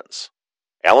Apartments.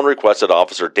 Allen requested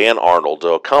Officer Dan Arnold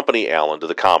to accompany Allen to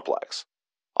the complex.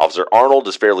 Officer Arnold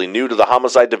is fairly new to the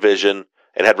Homicide Division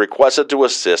and had requested to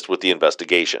assist with the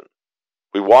investigation.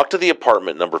 We walked to the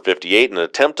apartment number 58 in an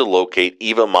attempt to locate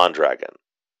Eva Mondragon.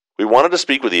 We wanted to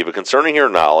speak with Eva concerning her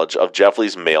knowledge of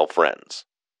Jeffley's male friends.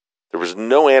 There was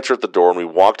no answer at the door, and we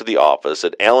walked to the office,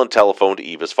 and Allen telephoned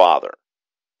Eva's father.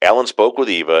 Allen spoke with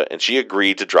Eva, and she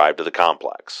agreed to drive to the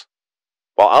complex.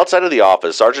 While outside of the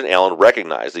office, Sergeant Allen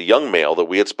recognized the young male that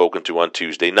we had spoken to on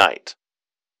Tuesday night.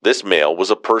 This male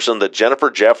was a person that Jennifer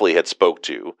Jeffley had spoke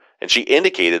to, and she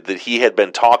indicated that he had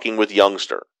been talking with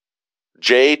youngster.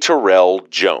 J. Terrell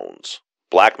Jones,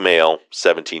 black male,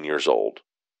 17 years old.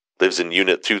 Lives in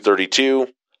Unit 232,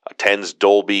 attends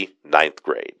Dolby, 9th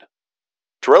grade.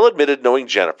 Terrell admitted knowing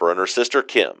Jennifer and her sister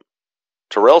Kim.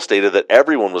 Terrell stated that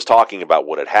everyone was talking about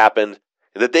what had happened,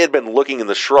 and that they had been looking in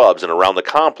the shrubs and around the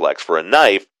complex for a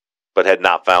knife, but had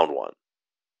not found one.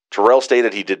 Terrell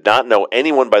stated he did not know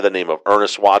anyone by the name of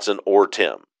Ernest Watson or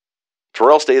Tim.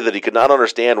 Terrell stated that he could not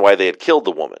understand why they had killed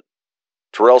the woman.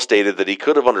 Terrell stated that he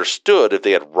could have understood if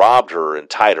they had robbed her and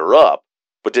tied her up,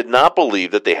 but did not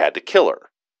believe that they had to kill her.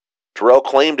 Terrell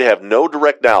claimed to have no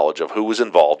direct knowledge of who was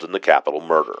involved in the Capitol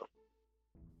murder.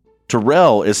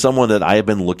 Terrell is someone that I have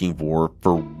been looking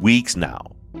for weeks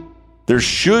now. There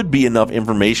should be enough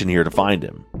information here to find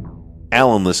him.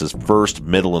 Allen lists his first,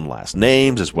 middle, and last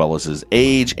names, as well as his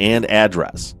age and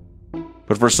address.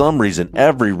 But for some reason,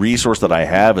 every resource that I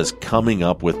have is coming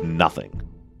up with nothing.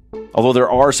 Although there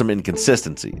are some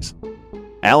inconsistencies.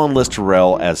 Allen lists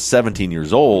Terrell as 17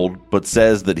 years old, but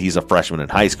says that he's a freshman in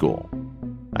high school.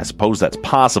 I suppose that's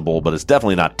possible, but it's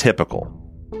definitely not typical.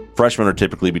 Freshmen are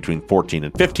typically between 14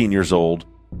 and 15 years old,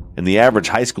 and the average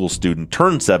high school student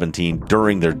turns 17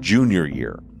 during their junior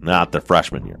year, not their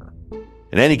freshman year.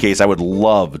 In any case, I would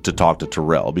love to talk to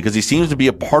Terrell because he seems to be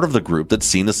a part of the group that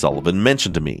Sina Sullivan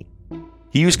mentioned to me.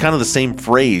 He used kind of the same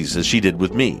phrase as she did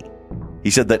with me. He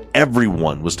said that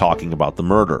everyone was talking about the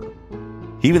murder.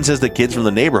 He even says that kids from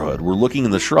the neighborhood were looking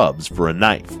in the shrubs for a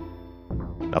knife.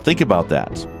 Now think about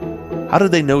that. How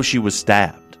did they know she was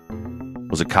stabbed?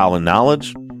 Was it common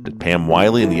knowledge? Did Pam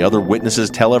Wiley and the other witnesses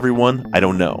tell everyone? I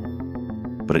don't know.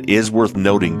 But it is worth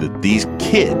noting that these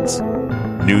kids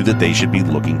knew that they should be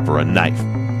looking for a knife.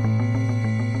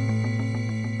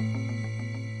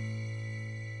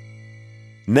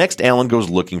 Next, Allen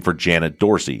goes looking for Janet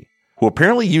Dorsey, who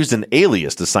apparently used an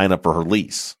alias to sign up for her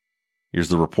lease. Here's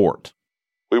the report.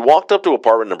 We walked up to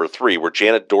apartment number 3 where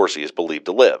Janet Dorsey is believed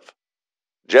to live.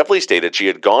 Jeffley stated she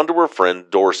had gone to her friend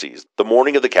Dorsey's the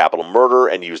morning of the Capitol murder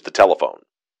and used the telephone.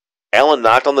 Allen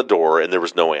knocked on the door and there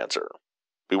was no answer.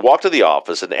 We walked to the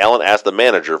office and Allen asked the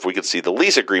manager if we could see the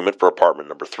lease agreement for apartment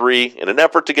number 3 in an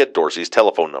effort to get Dorsey's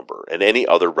telephone number and any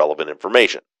other relevant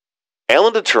information.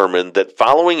 Allen determined that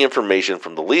following information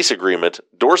from the lease agreement,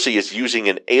 Dorsey is using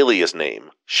an alias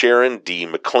name, Sharon D.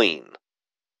 McLean.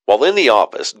 While in the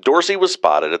office, Dorsey was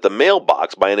spotted at the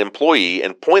mailbox by an employee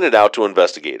and pointed out to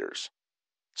investigators.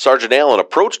 Sergeant Allen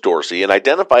approached Dorsey and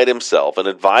identified himself and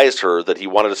advised her that he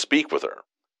wanted to speak with her.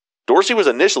 Dorsey was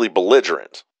initially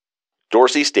belligerent.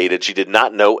 Dorsey stated she did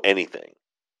not know anything.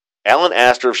 Allen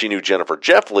asked her if she knew Jennifer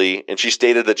Jeffley, and she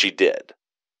stated that she did.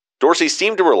 Dorsey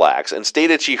seemed to relax and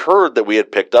stated she heard that we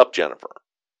had picked up Jennifer.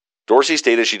 Dorsey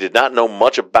stated she did not know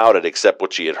much about it except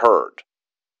what she had heard.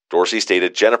 Dorsey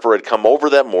stated Jennifer had come over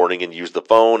that morning and used the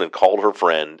phone and called her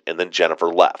friend, and then Jennifer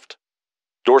left.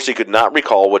 Dorsey could not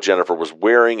recall what Jennifer was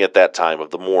wearing at that time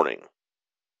of the morning.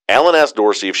 Allen asked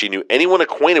Dorsey if she knew anyone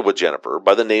acquainted with Jennifer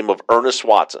by the name of Ernest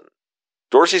Watson.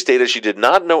 Dorsey stated she did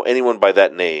not know anyone by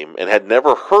that name and had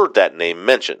never heard that name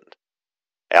mentioned.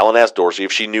 Allen asked Dorsey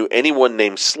if she knew anyone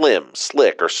named Slim,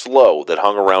 Slick, or Slow that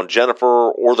hung around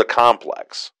Jennifer or the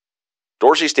complex.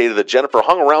 Dorsey stated that Jennifer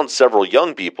hung around several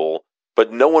young people,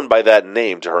 but no one by that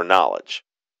name to her knowledge.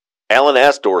 Allen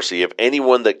asked Dorsey if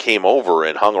anyone that came over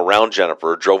and hung around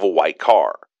Jennifer drove a white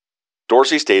car.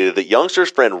 Dorsey stated that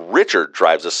youngster's friend Richard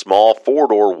drives a small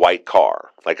four-door white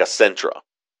car, like a Sentra.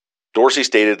 Dorsey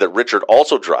stated that Richard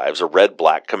also drives a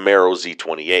red-black Camaro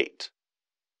Z28.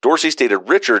 Dorsey stated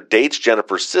Richard dates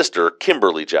Jennifer's sister,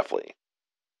 Kimberly Jeffley.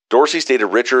 Dorsey stated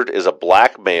Richard is a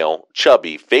black male,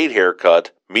 chubby, fade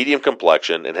haircut, medium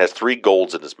complexion, and has 3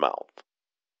 golds in his mouth.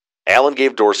 Allen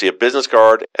gave Dorsey a business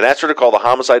card and asked her to call the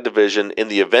Homicide Division in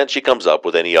the event she comes up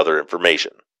with any other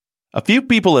information. A few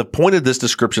people have pointed this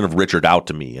description of Richard out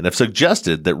to me and have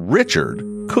suggested that Richard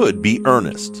could be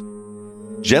Ernest.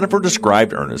 Jennifer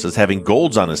described Ernest as having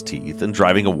golds on his teeth and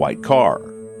driving a white car.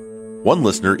 One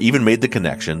listener even made the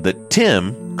connection that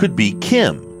Tim could be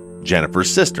Kim,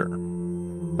 Jennifer's sister.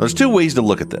 Now, there's 2 ways to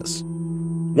look at this.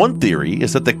 One theory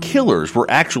is that the killers were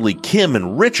actually Kim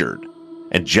and Richard,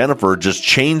 and Jennifer just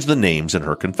changed the names in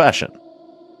her confession.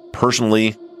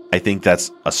 Personally, I think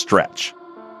that's a stretch.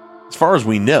 As far as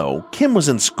we know, Kim was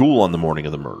in school on the morning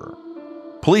of the murder.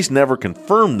 Police never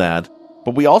confirmed that,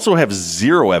 but we also have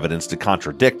zero evidence to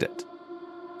contradict it.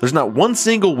 There's not one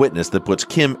single witness that puts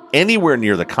Kim anywhere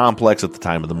near the complex at the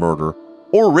time of the murder,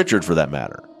 or Richard for that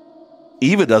matter.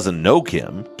 Eva doesn't know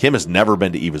Kim. Kim has never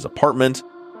been to Eva's apartment.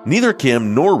 Neither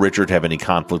Kim nor Richard have any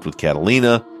conflict with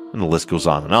Catalina, and the list goes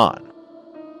on and on.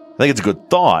 I think it's a good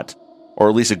thought, or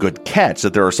at least a good catch,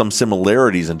 that there are some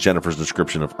similarities in Jennifer's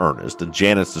description of Ernest and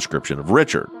Janet's description of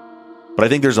Richard. But I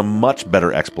think there's a much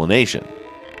better explanation.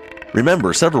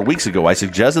 Remember, several weeks ago I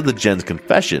suggested that Jen's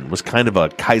confession was kind of a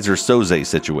Kaiser Soze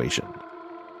situation.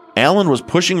 Alan was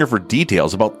pushing her for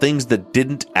details about things that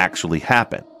didn't actually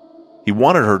happen. He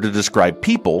wanted her to describe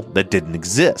people that didn't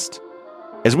exist.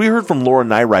 As we heard from Laura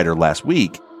Nyrider last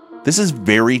week, this is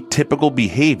very typical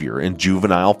behavior in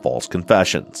juvenile false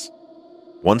confessions.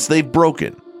 Once they've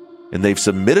broken, and they've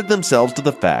submitted themselves to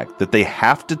the fact that they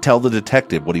have to tell the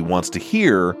detective what he wants to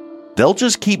hear, they'll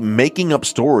just keep making up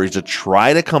stories to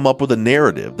try to come up with a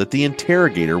narrative that the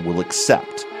interrogator will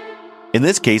accept. In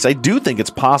this case, I do think it's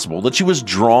possible that she was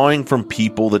drawing from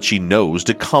people that she knows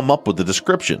to come up with the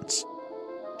descriptions.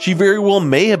 She very well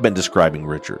may have been describing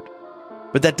Richard,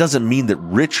 but that doesn't mean that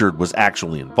Richard was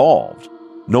actually involved.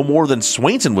 No more than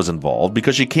Swainson was involved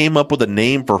because she came up with a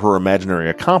name for her imaginary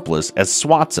accomplice as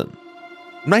Swatson.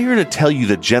 I'm not here to tell you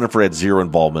that Jennifer had zero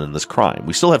involvement in this crime.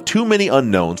 We still have too many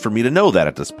unknowns for me to know that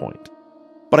at this point.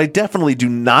 But I definitely do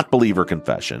not believe her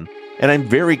confession, and I'm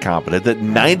very confident that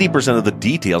 90% of the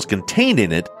details contained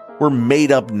in it were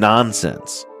made up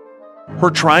nonsense. Her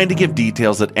trying to give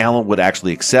details that Alan would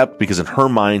actually accept because in her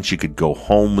mind she could go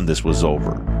home when this was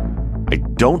over. I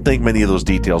don't think many of those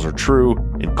details are true,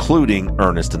 including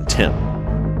Ernest and Tim.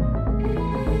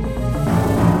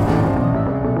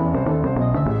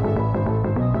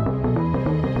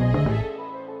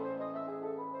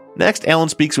 Next, Alan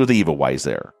speaks with Eva while he's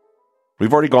there.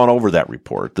 We've already gone over that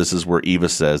report. This is where Eva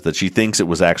says that she thinks it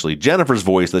was actually Jennifer's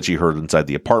voice that she heard inside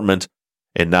the apartment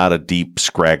and not a deep,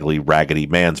 scraggly, raggedy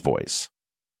man's voice.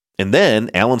 And then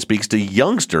Alan speaks to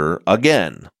Youngster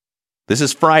again. This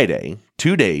is Friday,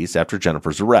 2 days after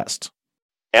Jennifer's arrest.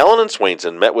 Alan and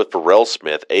Swainson met with Pharrell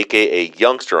Smith, a.k.a.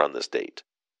 Youngster, on this date.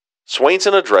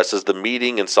 Swainson addresses the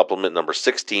meeting in supplement number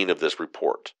 16 of this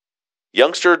report.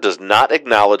 Youngster does not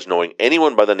acknowledge knowing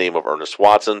anyone by the name of Ernest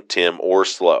Watson, Tim, or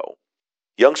Slow.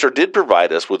 Youngster did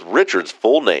provide us with Richard's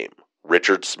full name,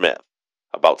 Richard Smith,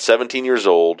 about 17 years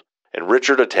old, and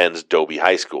Richard attends Dobie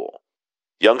High School.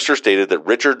 Youngster stated that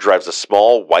Richard drives a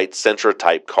small white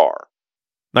Sentra-type car.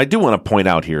 Now, I do want to point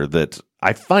out here that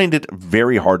I find it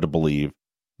very hard to believe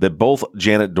that both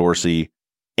Janet Dorsey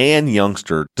and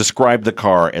Youngster described the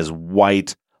car as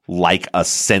white, like a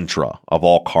Sentra of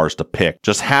all cars to pick.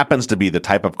 Just happens to be the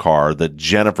type of car that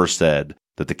Jennifer said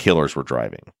that the killers were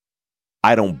driving.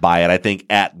 I don't buy it. I think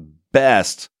at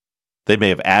best, they may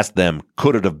have asked them,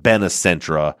 could it have been a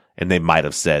Sentra? And they might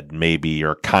have said maybe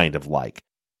or kind of like.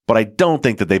 But I don't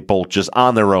think that they both just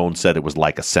on their own said it was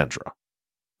like a Sentra.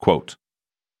 Quote,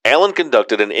 Alan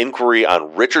conducted an inquiry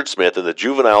on Richard Smith in the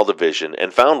juvenile division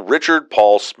and found Richard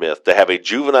Paul Smith to have a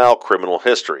juvenile criminal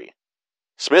history.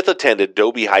 Smith attended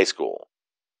Dobie High School.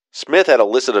 Smith had a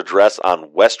listed address on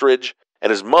Westridge,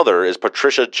 and his mother is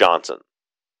Patricia Johnson.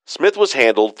 Smith was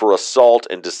handled for assault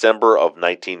in December of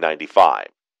 1995.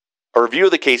 A review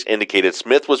of the case indicated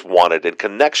Smith was wanted in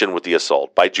connection with the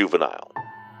assault by juvenile.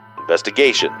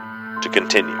 Investigation to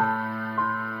continue.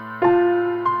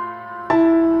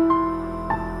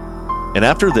 And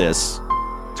after this,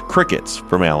 it's crickets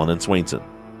from Alan and Swainson.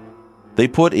 They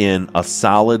put in a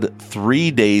solid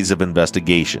 3 days of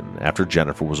investigation after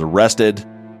Jennifer was arrested,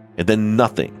 and then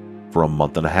nothing for a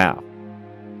month and a half,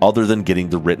 other than getting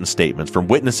the written statements from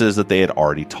witnesses that they had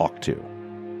already talked to.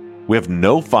 We have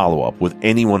no follow-up with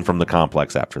anyone from the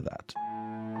complex after that.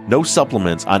 No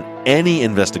supplements on any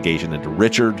investigation into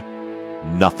Richard,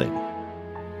 nothing.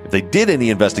 If they did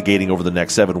any investigating over the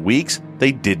next 7 weeks,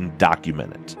 they didn't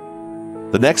document it.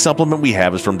 The next supplement we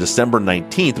have is from December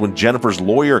 19th when Jennifer's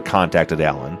lawyer contacted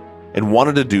Alan and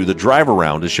wanted to do the drive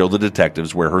around to show the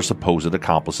detectives where her supposed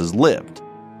accomplices lived.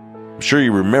 I'm sure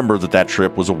you remember that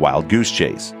trip was a wild goose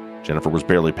chase. Jennifer was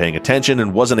barely paying attention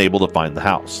and wasn't able to find the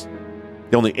house.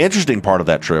 The only interesting part of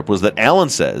that trip was that Alan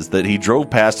says that he drove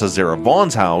past Hazara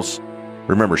Vaughn's house.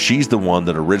 Remember, she's the one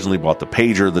that originally bought the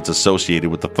pager that's associated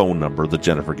with the phone number that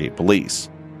Jennifer gave police.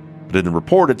 But in the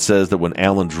report it says that when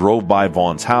Alan drove by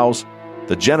Vaughn's house,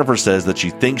 that Jennifer says that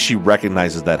she thinks she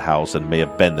recognizes that house and may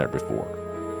have been there before.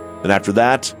 And after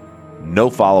that, no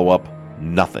follow-up,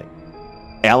 nothing.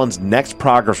 Alan's next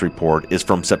progress report is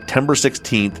from September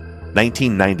 16th,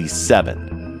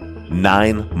 1997,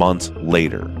 9 months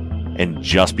later, and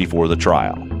just before the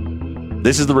trial.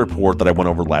 This is the report that I went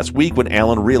over last week when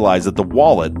Alan realized that the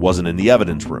wallet wasn't in the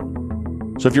evidence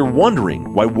room. So if you're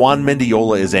wondering why Juan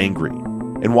Mendiola is angry,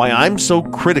 and why I'm so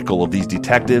critical of these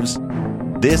detectives,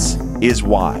 this is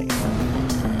why.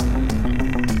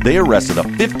 They arrested a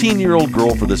 15-year-old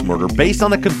girl for this murder based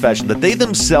on a confession that they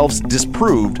themselves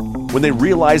disproved when they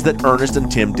realized that Ernest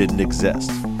and Tim didn't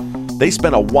exist. They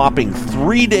spent a whopping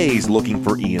 3 days looking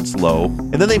for Ian Slowe,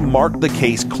 and then they marked the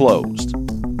case closed.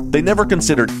 They never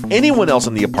considered anyone else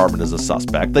in the apartment as a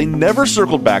suspect. They never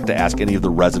circled back to ask any of the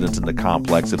residents in the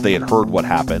complex if they had heard what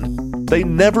happened. They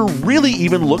never really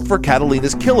even looked for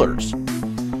Catalina's killers.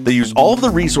 They used all of the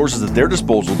resources at their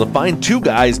disposal to find two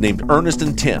guys named Ernest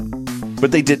and Tim,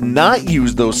 but they did not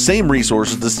use those same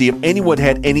resources to see if anyone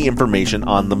had any information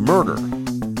on the murder.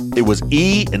 It was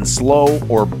E and Slowe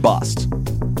or bust.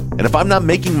 And if I'm not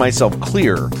making myself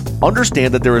clear,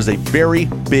 understand that there is a very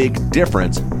big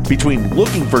difference between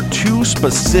looking for two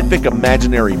specific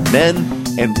imaginary men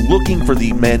and looking for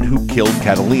the men who killed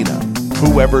Catalina,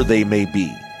 whoever they may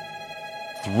be.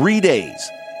 3 days.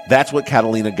 That's what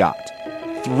Catalina got.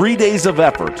 3 days of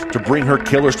effort to bring her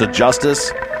killers to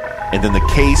justice, and then the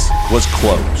case was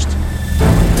closed.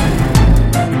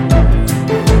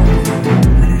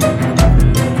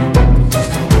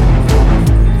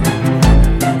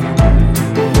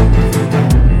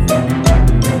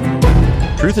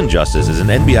 Truth and Justice is an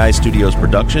NBI Studios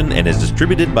production and is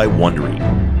distributed by Wondery.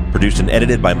 Produced and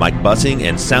edited by Mike Bussing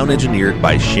and sound engineered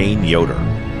by Shane Yoder.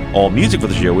 All music for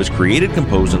the show is created,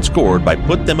 composed, and scored by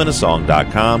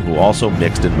PutThemInASong.com, who also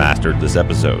mixed and mastered this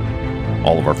episode.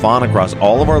 All of our font across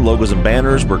all of our logos and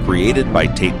banners were created by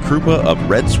Tate Krupa of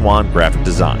Red Swan Graphic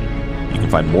Design. You can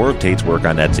find more of Tate's work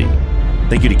on Etsy.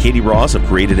 Thank you to Katie Ross of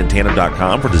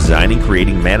CreatedInTandem.com for designing,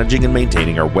 creating, managing, and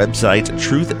maintaining our website,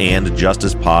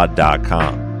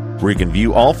 TruthAndJusticePod.com, where you can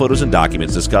view all photos and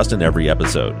documents discussed in every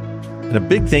episode. And a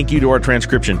big thank you to our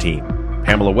transcription team: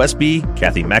 Pamela Westby,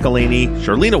 Kathy McElhaney,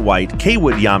 Charlena White,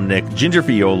 Kaywood Yomnick, Ginger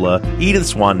Fiola, Edith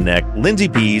Swanneck, Lindsay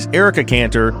Pease, Erica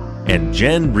Cantor, and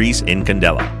Jen Reese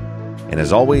Incandela. And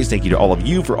as always, thank you to all of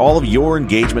you for all of your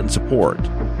engagement and support.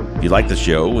 If you like the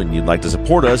show and you'd like to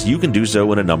support us, you can do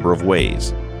so in a number of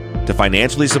ways. To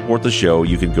financially support the show,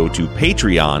 you can go to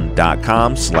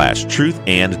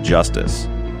patreon.com/truthandjustice.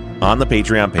 On the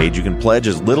Patreon page, you can pledge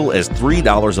as little as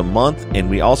 $3 a month, and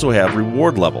we also have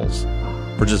reward levels.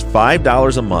 For just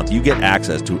 $5 a month, you get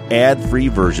access to ad-free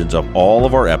versions of all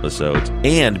of our episodes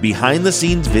and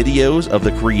behind-the-scenes videos of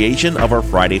the creation of our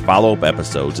Friday follow-up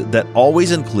episodes that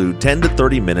always include 10 to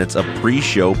 30 minutes of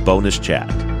pre-show bonus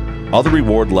chat. Other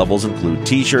reward levels include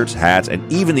t-shirts, hats, and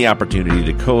even the opportunity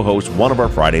to co-host one of our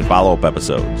Friday follow-up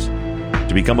episodes.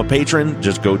 To become a patron,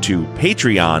 just go to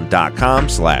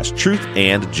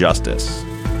patreon.com/truthandjustice.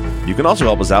 You can also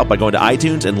help us out by going to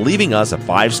iTunes and leaving us a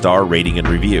 5-star rating and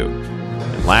review.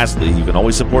 And lastly, you can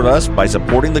always support us by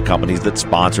supporting the companies that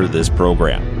sponsor this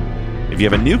program. If you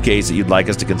have a new case that you'd like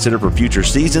us to consider for future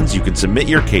seasons, you can submit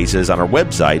your cases on our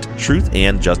website,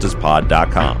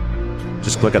 truthandjusticepod.com.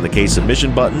 Just click on the case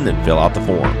submission button and fill out the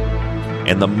form.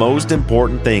 And the most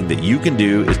important thing that you can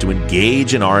do is to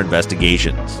engage in our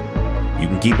investigations. You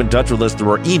can keep in touch with us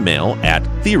through our email at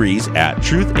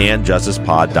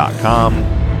theories@truthandjusticepod.com.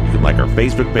 You can like our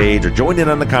Facebook page or join in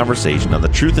on the conversation on the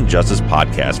Truth and Justice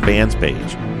Podcast fans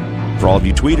page. For all of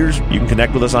you tweeters, you can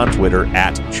connect with us on Twitter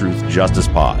at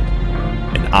TruthJusticePod.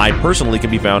 And I personally can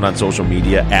be found on social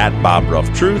media at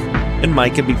BobRuffTruth, and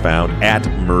Mike can be found at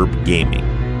MurbGaming.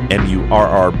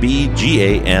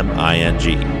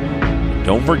 MURRBGAMING.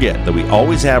 Don't forget that we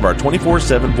always have our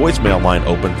 24/7 voicemail line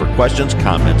open for questions,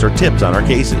 comments, or tips on our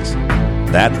cases.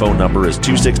 That phone number is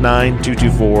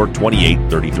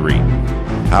 269-224-2833.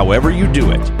 However you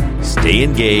do it, stay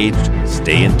engaged,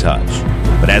 stay in touch.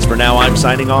 But as for now, I'm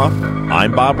signing off.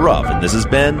 I'm Bob Ruff, and this has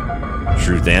been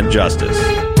Truth and Justice.